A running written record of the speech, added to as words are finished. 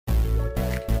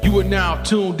You are now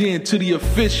tuned in to the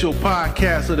official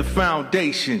podcast of the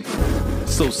Foundation.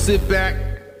 So sit back,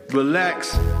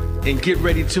 relax, and get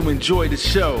ready to enjoy the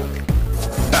show.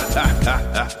 That's her name.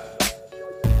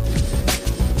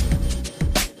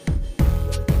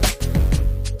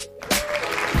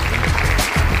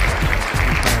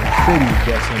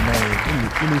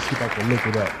 Let me see if I can look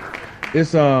it up.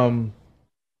 It's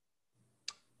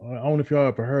I don't know if y'all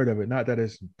ever heard of it. Not that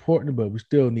it's important, but we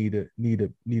still need to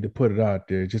put it out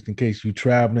there just in case you're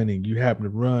traveling and you happen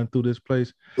to run through this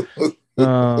place.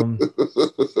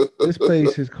 This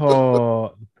place is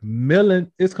called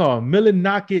Millen. It's called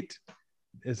Millinocket.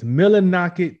 It's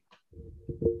Millinocket,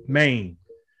 Maine,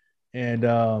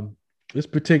 and this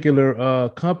particular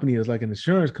company is like an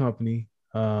insurance company.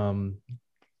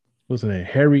 What's the name?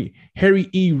 Harry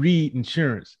E. Reid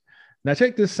Insurance. Now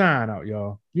check this sign out,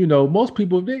 y'all. You know, most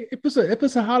people, if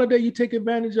it's a holiday, you take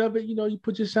advantage of it. You know, you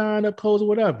put your sign up, clothes, or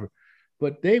whatever.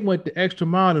 But they went the extra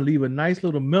mile and leave a nice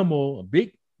little memo, a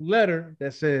big letter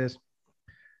that says,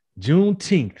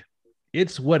 Juneteenth,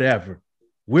 it's whatever.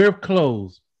 Wear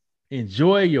clothes.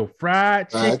 Enjoy your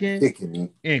fried chicken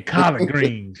and collard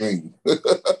greens.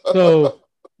 So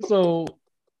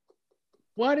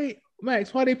why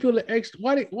they feel the extra?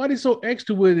 Why they so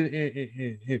extra with it?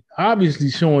 And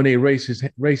obviously showing a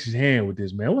racist hand with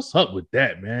this, man. What's up with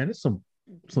that, man? It's some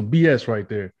BS right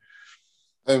there.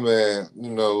 Hey, man, you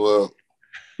know,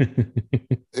 maybe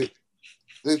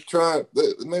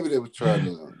they were trying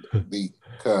to be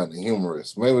kind of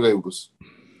humorous. Maybe they was,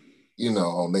 you know,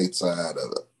 on their side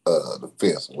of the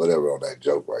fence or whatever on that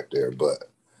joke right there. But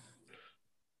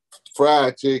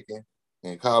fried chicken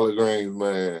and collard greens,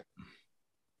 man.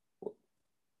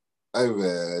 Hey,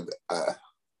 man,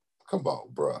 come on,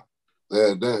 bro.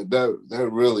 That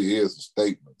really is a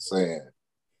statement saying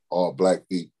all black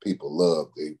people love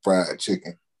their fried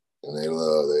chicken and they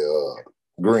love their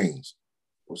greens.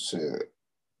 Well, shit.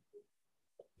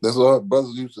 That's what our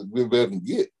brothers used to be able to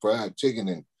get, fried chicken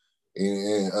and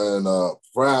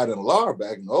fried and lard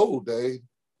back in the old days.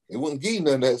 They wouldn't give you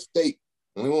none of that steak.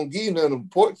 And they won't give you none of them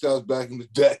pork chops back in the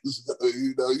day. So,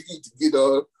 you know, you need to get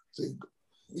all...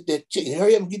 Get that chicken.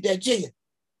 Hurry up and get that chicken.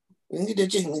 Get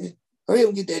that chicken, nigga. Hurry up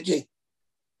and get that chicken.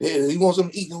 Yeah, you want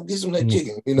something to eat, go get some of that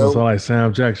chicken, you know? That's all like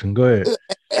Sam Jackson. Go ahead.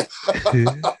 Hey,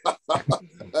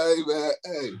 man.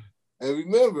 Hey. And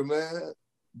remember, man,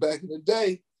 back in the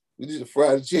day, we used to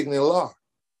fry the chicken in lard.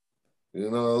 You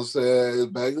know what I'm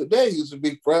saying? Back in the day, it used to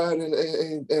be fried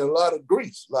in a lot of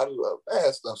grease, a lot of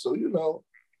bad stuff. So, you know,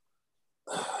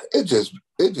 it just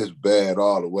bad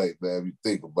all the way, man. If you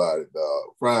think about it,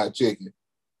 dog. Fried chicken,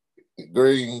 and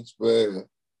greens, man.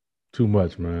 Too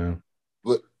much, man.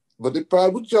 But they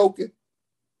probably were joking.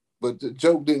 But the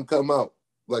joke didn't come out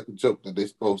like a joke that they're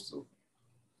supposed to.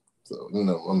 So, you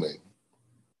know, I mean,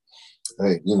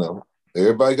 hey, you know,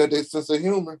 everybody got their sense of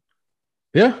humor.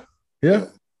 Yeah. I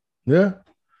mean,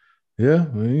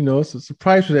 you know, it's a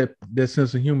price for that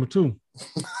sense of humor too.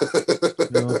 You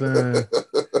know what I'm saying?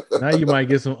 Now you might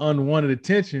get some unwanted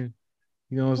attention.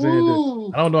 You know what I'm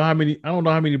saying? I don't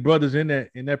know how many brothers in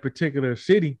that particular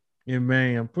city in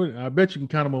Maine. I bet you can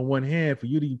count them on one hand for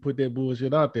you to put that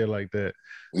bullshit out there like that.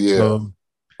 Yeah,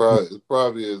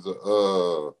 probably is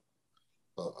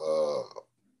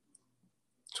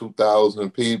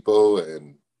 2,000 people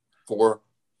and four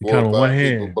or five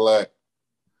people black.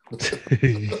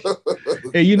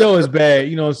 Hey, you know it's bad.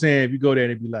 You know what I'm saying? If you go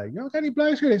there and be like, y'all got any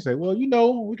blacks here? They say, well, you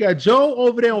know, we got Joe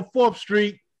over there on 4th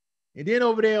Street, and then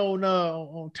over there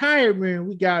on Tireman,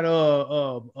 we got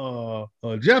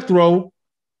Jethro.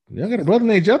 Y'all got a brother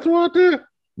named Jethro out there?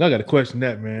 I got to question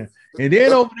that, man. And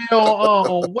then over there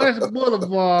on West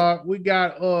Boulevard, we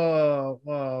got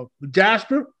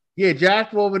Jasper. Yeah,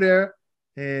 Jasper over there.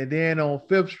 And then on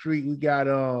 5th Street, we got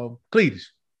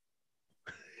Cletus.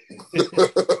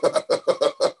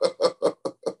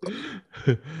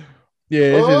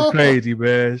 Yeah, it's just crazy,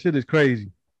 man. Shit is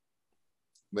crazy.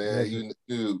 Man,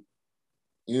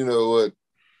 you know what?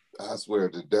 I swear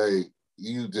today,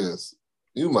 you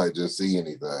might just see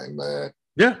anything, man.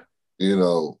 Yeah. You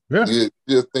know, you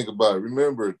just think about it.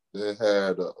 Remember, they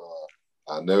had,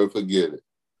 I'll never forget it.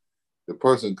 The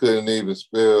person couldn't even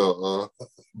spell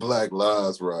Black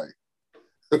Lives right.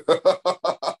 That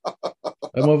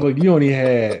motherfucker, you only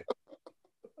had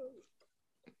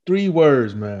 3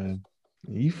 words, man.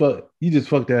 You just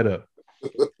fucked that up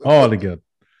all together.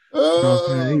 You know what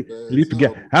I'm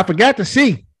saying? I forgot to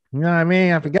see. You know what I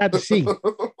mean? I forgot to see.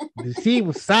 The C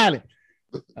was silent.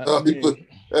 He put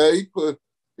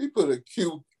a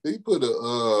Q. He put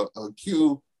a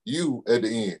Q U at the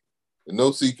end, and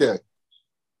no CK.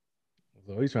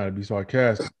 So he's trying to be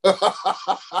sarcastic. You know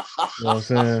what I'm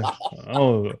saying? I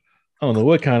don't know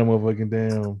what kind of motherfucking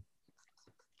damn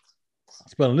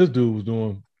spelling this dude was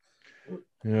doing.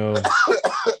 You know.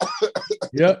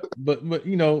 Yep, but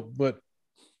you know, but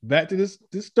back to this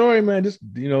story, man. Just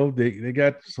they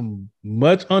got some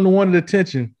much unwanted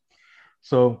attention.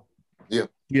 So yeah,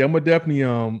 I'm gonna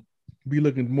definitely be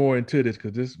looking more into this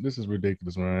because this is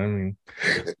ridiculous, man. I mean,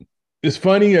 it's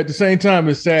funny at the same time.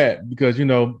 It's sad because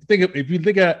if you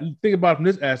think about it from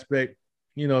this aspect,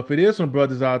 if it is some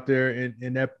brothers out there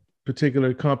in that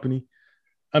particular company,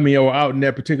 I mean, or out in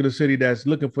that particular city that's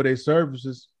looking for their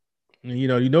services, and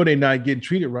they're not getting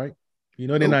treated right.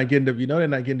 They're not getting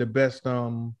the best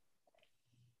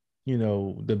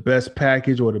the best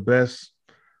package or the best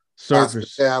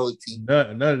service. Hospitality.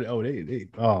 None of they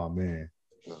oh man.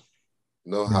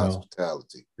 No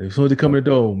hospitality. As soon as they come in the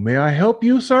door, may I help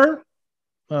you, sir?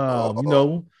 We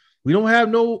don't have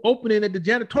no opening at the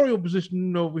janitorial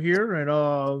position over here, and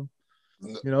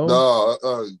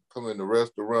come in the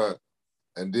restaurant,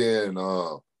 and then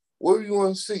where do you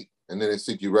want to sit? And then they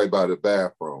sit you right by the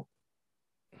bathroom.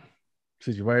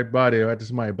 Sit you right by there after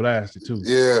somebody blasted too.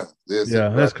 Yeah,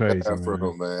 that's crazy,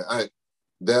 bathroom, man.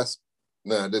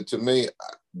 To me,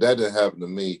 that didn't happen to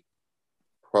me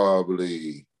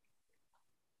probably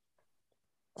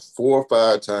 4 or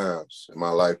 5 times in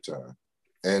my lifetime.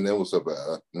 And it was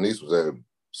about niece was at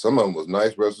some of them was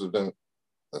nice resident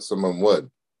and some of them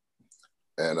wasn't.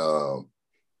 And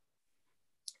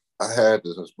I had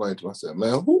to explain to myself,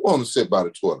 man, who want to sit by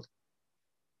the toilet?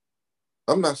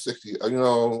 I'm not 60,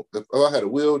 if I had a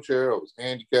wheelchair or was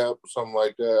handicapped or something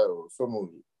like that, or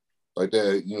something like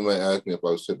that, you might ask me if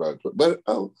I would sit by the toilet. But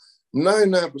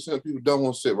 99% of people don't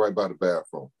want to sit right by the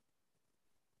bathroom.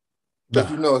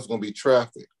 Because it's going to be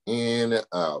traffic in and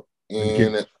out,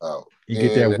 in and out. You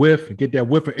get that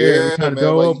whiff of air every time to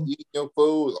go open. You eat your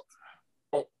food.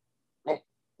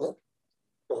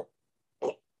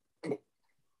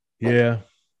 Yeah.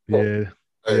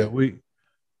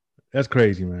 That's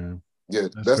crazy, man. Yeah,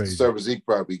 that's crazy. The service he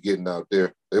probably getting out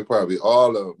there. They probably all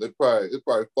of them. It's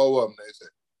probably 4 of them. They say,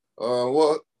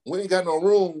 well, we ain't got no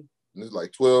room. And it's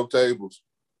like 12 tables.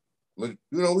 But,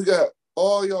 we got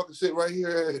all y'all can sit right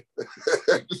here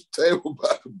at this table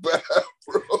by the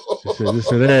bathroom. Just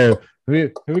sit there.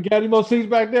 We got any more seats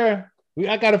back there?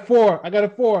 I got a 4.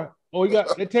 Oh, you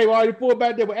got the table already full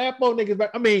back there. But add 4 niggas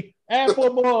back. I mean, add 4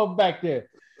 more of them back there.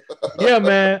 Yeah,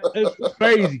 man, it's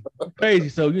crazy, crazy.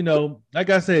 So like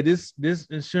I said, this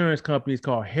insurance company is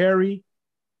called Harry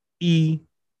E.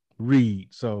 Reid.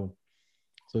 So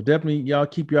definitely, y'all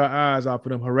keep your eyes out for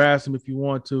them. Harass them if you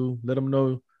want to. Let them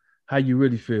know how you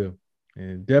really feel,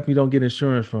 and definitely don't get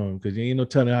insurance from them because you ain't no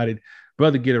telling how they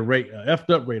brother get a rate, effed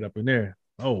up rate up in there.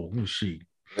 Oh, shit.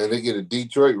 Man, they get a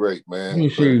Detroit rate, man. Hey,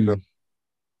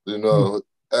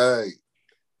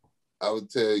 I would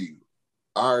tell you.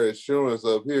 Our insurance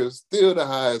up here is still the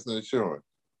highest insurance.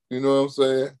 You know what I'm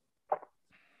saying?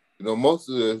 Most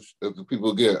of the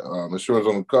people get insurance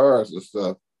on the cars and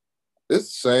stuff. It's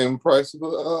the same price of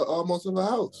almost of a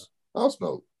house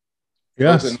note.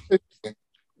 Yes.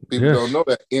 People don't know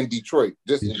that in Detroit.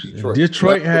 Just in Detroit.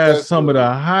 Detroit has some of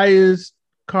the highest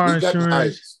car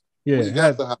insurance. Yeah,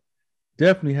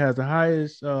 definitely has the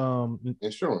highest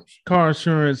insurance car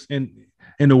insurance in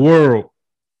the world.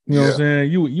 You know what I'm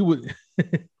saying? You would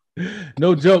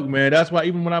no joke, man. That's why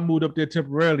even when I moved up there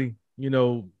temporarily,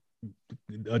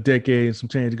 a decade and some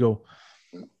change ago,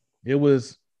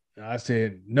 I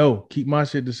said, no, keep my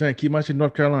shit the same. Keep my shit in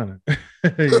North Carolina.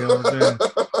 You know what I'm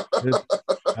saying?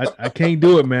 I can't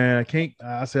do it, man. I can't.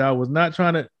 I said I was not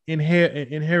trying to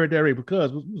inherit that rate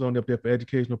because we was only up there for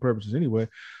educational purposes anyway.